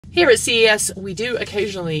Here at CES, we do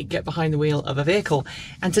occasionally get behind the wheel of a vehicle,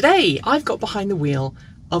 and today I've got behind the wheel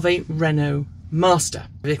of a Renault Master,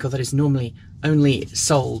 a vehicle that is normally only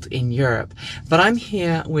sold in Europe. But I'm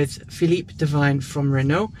here with Philippe Devine from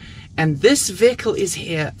Renault, and this vehicle is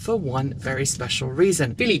here for one very special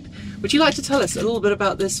reason. Philippe, would you like to tell us a little bit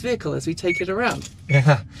about this vehicle as we take it around?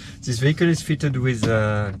 Yeah, this vehicle is fitted with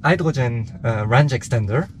a hydrogen range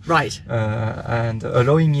extender. Right. And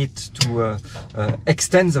allowing it to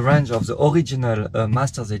extend the range of the original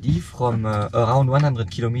Master Z.E from around 100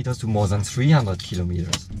 kilometers to more than 300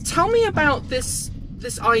 kilometers. Tell me about this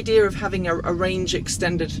idea of having a range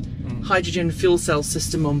extended hydrogen fuel cell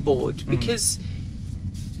system on board, because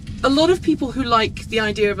a lot of people who like the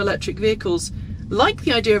idea of electric vehicles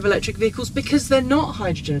because they're not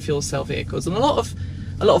hydrogen fuel cell vehicles, and a lot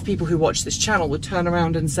of people who watch this channel would turn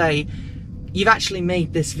around and say, you've actually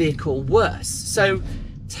made this vehicle worse. So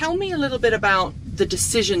tell me a little bit about the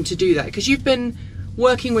decision to do that, because you've been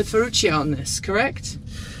working with Ferruccio on this, correct?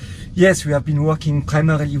 Yes, we have been working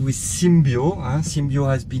primarily with Symbio. Symbio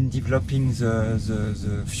has been developing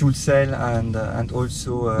the fuel cell and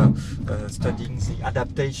also studying the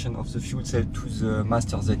adaptation of the fuel cell to the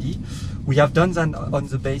Master Z.E. We have done that on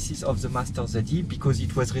the basis of the Master Z.E because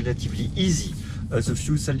it was relatively easy. The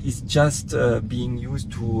fuel cell is just being used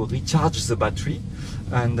to recharge the battery,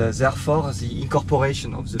 and therefore the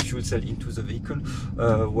incorporation of the fuel cell into the vehicle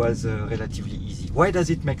was relatively easy. Why does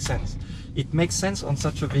it make sense? It makes sense on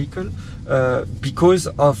such a vehicle because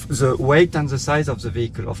of the weight and the size of the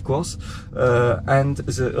vehicle, of course, and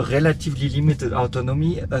the relatively limited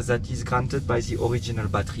autonomy that is granted by the original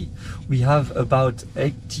battery. We have about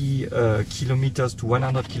 80 kilometers to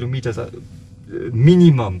 100 kilometers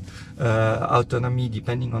minimum autonomy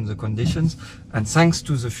depending on the conditions, and thanks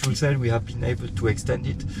to the fuel cell we have been able to extend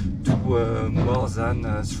it to more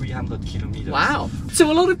than 300 kilometers. Wow. So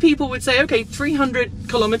a lot of people would say, okay, 300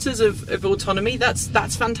 kilometers of autonomy, that's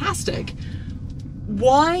fantastic.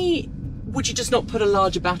 Why would you just not put a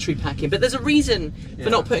larger battery pack in? But there's a reason for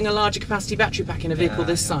not putting a larger capacity battery pack in a vehicle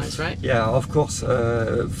this size, right? Yeah, of course.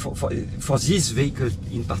 For this vehicle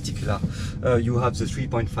in particular, you have the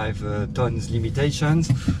 3.5 tons limitations,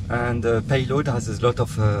 and payload has a lot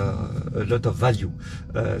of value.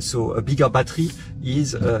 So a bigger battery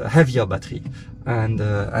is a heavier battery, and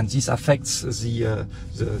this affects the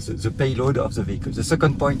payload of the vehicle. The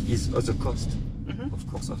second point is the cost. Of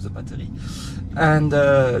course, of the battery, and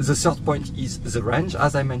the third point is the range.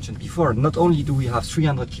 As I mentioned before, not only do we have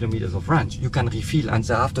 300 kilometers of range, you can refill, and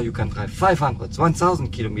thereafter you can drive 500, 1000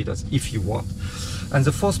 kilometers if you want. And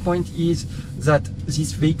the fourth point is that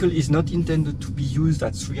this vehicle is not intended to be used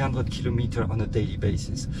at 300 kilometers on a daily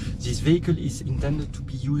basis. This vehicle is intended to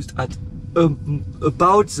be used at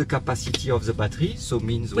about the capacity of the battery, so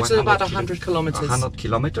means which is about 100 kilometers. 100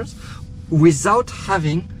 kilometers, without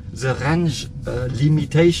having the range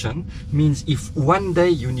limitation. Means if one day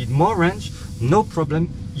you need more range, no problem,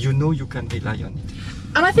 you know you can rely on it.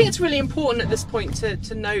 And I think it's really important at this point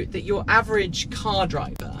to note that your average car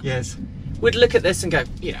driver would look at this and go,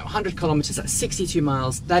 100 kilometers, that's 62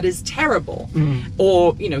 miles, that is terrible.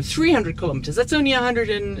 Or, 300 kilometers, that's only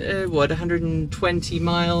 120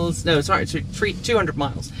 miles, no, sorry, 200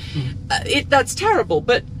 miles. That's terrible,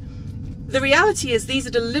 but the reality is these are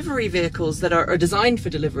delivery vehicles that are designed for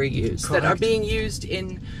delivery use, that are being used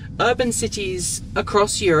in urban cities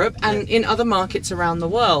across Europe and in other markets around the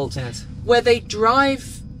world, where they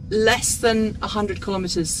drive less than 100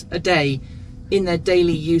 kilometers a day in their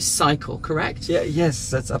daily use cycle, correct?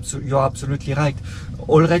 Yes, you're absolutely right.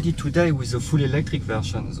 Already today with the full electric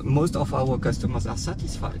versions, most of our customers are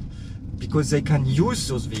satisfied because they can use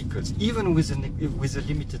those vehicles even with a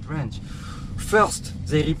limited range. First,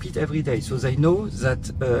 they repeat every day, so they know that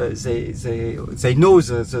they know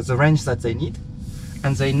the range that they need,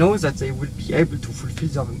 and they know that they will be able to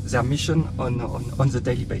fulfill their mission on the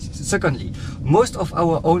daily basis. Secondly, most of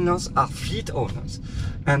our owners are fleet owners,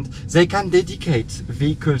 and they can dedicate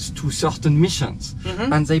vehicles to certain missions,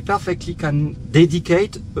 and they perfectly can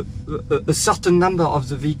dedicate a certain number of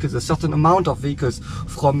the vehicles, a certain amount of vehicles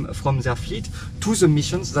from their fleet to the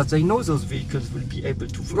missions that they know those vehicles will be able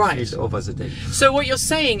to fulfill over the day. So what you're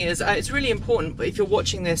saying is, it's really important, but if you're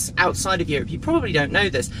watching this outside of Europe, you probably don't know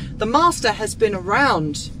this, the Master has been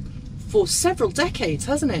around for several decades,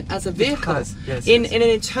 hasn't it, as a vehicle, in an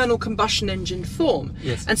internal combustion engine form.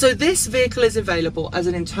 And so this vehicle is available as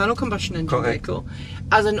an internal combustion engine vehicle,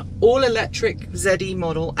 as an all-electric Z.E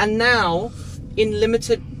model, and now in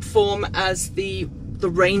limited form as the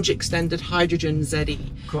range extended hydrogen Z.E.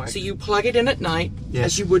 So you plug it in at night,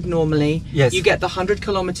 as you would normally. You get the 100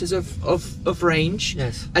 kilometers of range,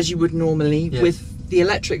 as you would normally, with the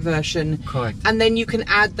electric version. Correct. And then you can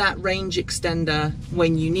add that range extender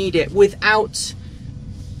when you need it without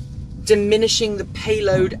diminishing the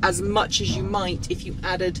payload as much as you might if you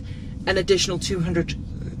added an additional 200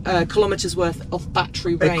 kilometers worth of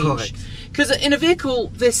battery range. Because in a vehicle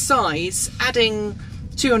this size, adding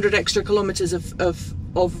 200 extra kilometers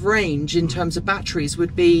of range in terms of batteries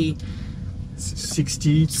would be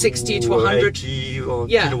 60 to 100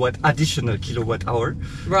 kilowatt additional kilowatt hour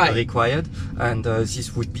required, and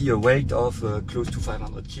this would be a weight of close to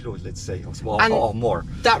 500 kilos, let's say, or more.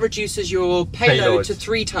 That reduces your payload to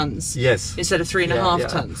 3 tons. Yes. Instead of 3.5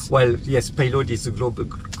 tons. Well, yes, payload is the global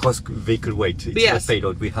gross vehicle weight. It's yes. the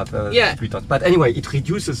payload. We have 3 tons. But anyway, it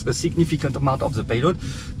reduces a significant amount of the payload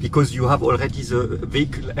because you have already the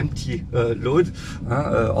vehicle empty load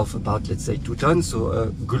of about, let's say, 2 tons. So a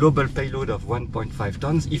global payload of 1.5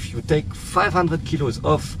 tons. If you take 500 kilos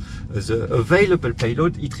off the available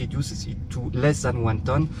payload, it reduces it to less than 1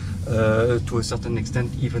 ton, to a certain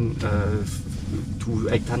extent even to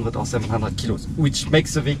 800 or 700 kilos, which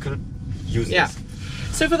makes the vehicle useless. Yeah.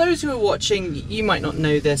 So for those who are watching, you might not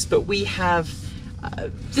know this, but we have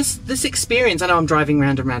this experience. I know I'm driving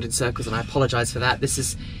round and round in circles, and I apologize for that. This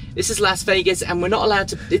is Las Vegas, and we're not allowed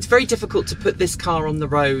to. It's very difficult to put this car on the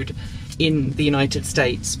road in the United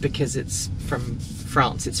States because it's from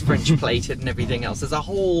France, it's French plated and everything else. There's a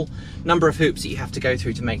whole number of hoops that you have to go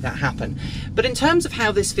through to make that happen. But in terms of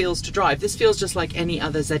how this feels to drive, this feels just like any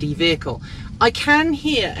other Z.E vehicle. I can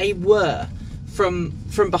hear a whir from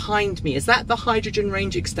behind me. Is that the hydrogen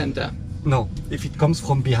range extender? No, if it comes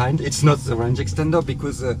from behind, it's not the range extender,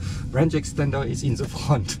 because the range extender is in the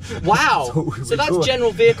front. Wow! So that's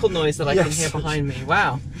general vehicle noise that I can hear behind me.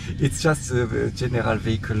 Wow! It's just a general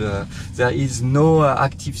vehicle. There is no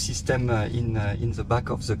active system in the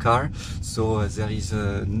back of the car, so there is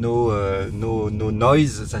no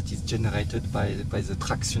noise that is generated by the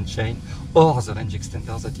traction chain or the range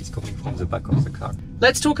extender that is coming from the back of the car.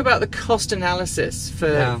 Let's talk about the cost analysis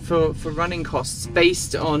for running costs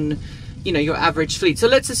based on, you know, your average fleet. So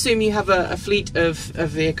let's assume you have a fleet of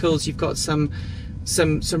vehicles. You've got some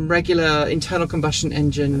regular internal combustion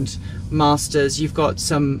engined Masters, you've got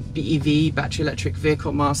some BEV, battery electric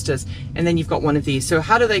vehicle Masters, and then you've got one of these. So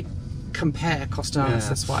how do they compare cost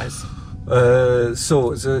analysis wise?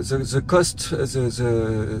 So the cost,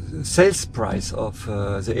 the sales price of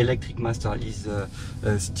the electric Master is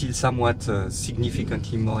still somewhat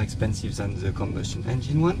significantly more expensive than the combustion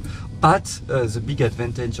engine one, but the big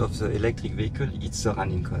advantage of the electric vehicle is the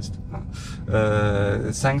running cost.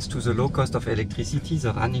 Thanks to the low cost of electricity,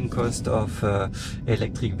 the running cost of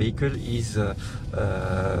electric vehicle is the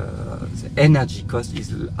energy cost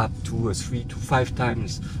is up to 3 to 5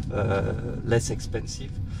 times less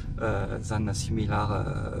expensive than a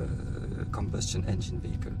similar combustion engine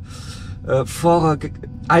vehicle. For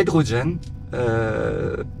hydrogen,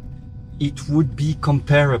 it would be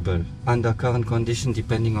comparable under current conditions,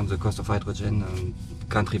 depending on the cost of hydrogen,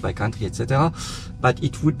 country by country, etc. But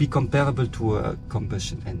it would be comparable to a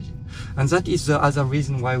combustion engine. And that is the other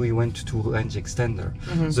reason why we went to range extender.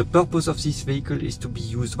 The purpose of this vehicle is to be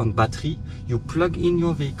used on battery. You plug in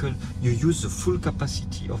your vehicle, you use the full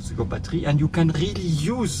capacity of your battery, and you can really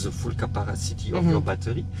use the full capacity of your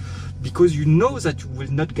battery, because you know that you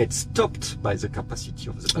will not get stopped by the capacity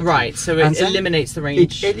of the battery. Right, so it eliminates the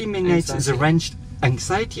range. It eliminates the range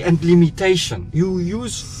anxiety and limitation. You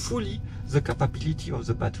use fully the capability of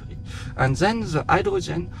the battery. And then the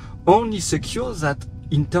hydrogen only secures that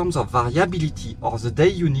in terms of variability or the day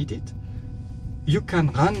you need it, you can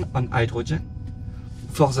run on hydrogen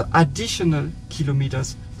for the additional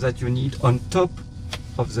kilometers that you need on top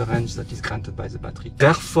of the range that is granted by the battery.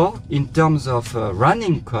 Therefore, in terms of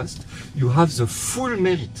running cost, you have the full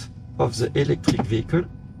merit of the electric vehicle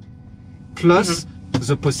plus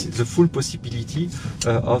the full possibility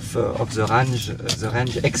of the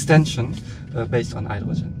range extension based on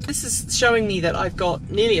hydrogen. This is showing me that I've got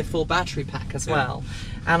nearly a full battery pack as well,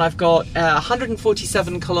 and I've got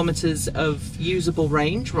 147 kilometers of usable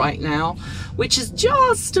range right now, which is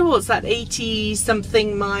just towards that 80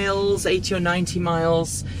 something miles, 80 or 90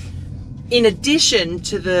 miles, in addition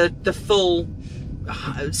to the full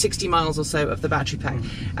 60 miles or so of the battery pack.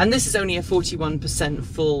 And this is only a 41%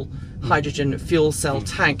 full hydrogen fuel cell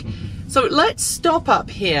tank. So let's stop up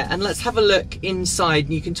here and let's have a look inside,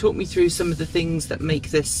 and you can talk me through some of the things that make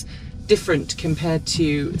this different compared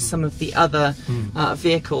to some of the other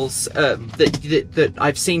vehicles that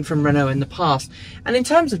I've seen from Renault in the past. And in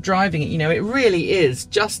terms of driving it, you know, it really is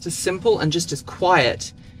just as simple and just as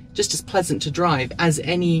quiet, just as pleasant to drive as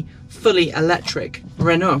any fully electric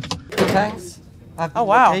Renault. Thanks. have been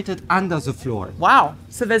located under the floor. Wow.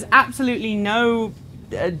 So there's absolutely no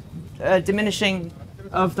diminishing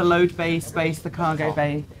of the load bay space, the cargo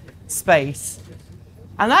bay space.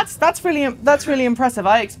 And that's really impressive.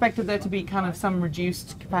 I expected there to be kind of some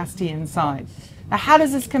reduced capacity inside. Now, how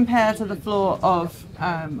does this compare to the floor of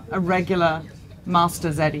a regular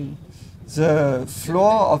Master Z.E? The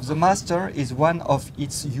floor of the Master is one of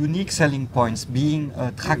its unique selling points. Being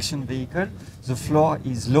a traction vehicle, the floor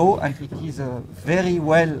is low, and it is a very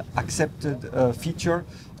well accepted feature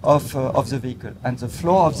of the vehicle. And the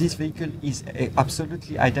floor of this vehicle is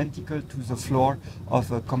absolutely identical to the floor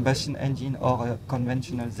of a combustion engine or a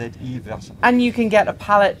conventional Z.E version. And you can get a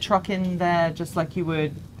pallet truck in there just like you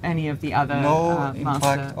would any of the other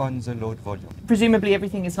impact on the load volume. Presumably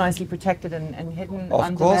everything is nicely protected and hidden of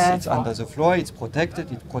under course there. It's under the floor, it's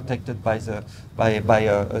protected by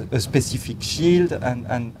a specific shield,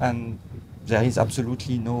 and there is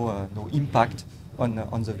absolutely no impact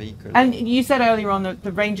on the vehicle. And you said earlier on that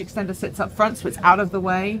the range extender sits up front, so it's out of the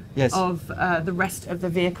way of the rest of the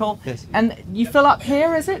vehicle. Yes. And you fill up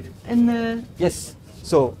here, is it? In the Yes.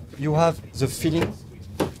 So you have the filling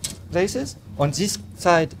places. On this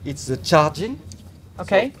side, it's the charging.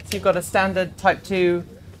 Okay. So you've got a standard Type 2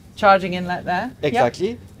 charging inlet there. Exactly.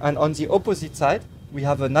 Yep. And on the opposite side, we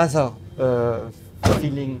have another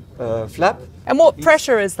filling flap. And what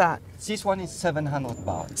pressure is that? This one is 700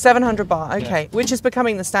 bar. 700 bar, okay. Which is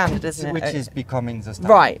becoming the standard, isn't it? Which is becoming the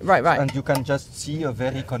standard. Right. And you can just see a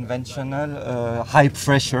very conventional high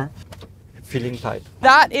pressure filling type.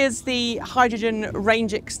 That is the hydrogen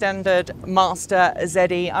range extended Master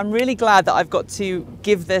Z.E. I'm really glad that I've got to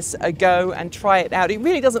give this a go and try it out. It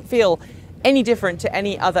really doesn't feel any different to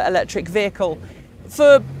any other electric vehicle.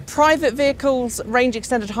 For private vehicles, range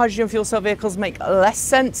extended hydrogen fuel cell vehicles make less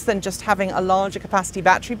sense than just having a larger capacity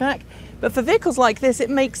battery pack. But for vehicles like this, it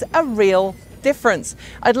makes a real difference.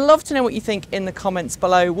 I'd love to know what you think in the comments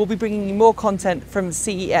below. We'll be bringing you more content from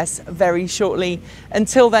CES very shortly.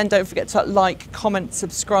 Until then, don't forget to like, comment,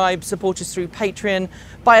 subscribe, support us through Patreon,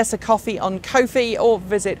 buy us a coffee on Ko-fi, or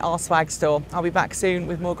visit our swag store. I'll be back soon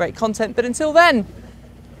with more great content. But until then,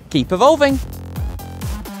 keep evolving.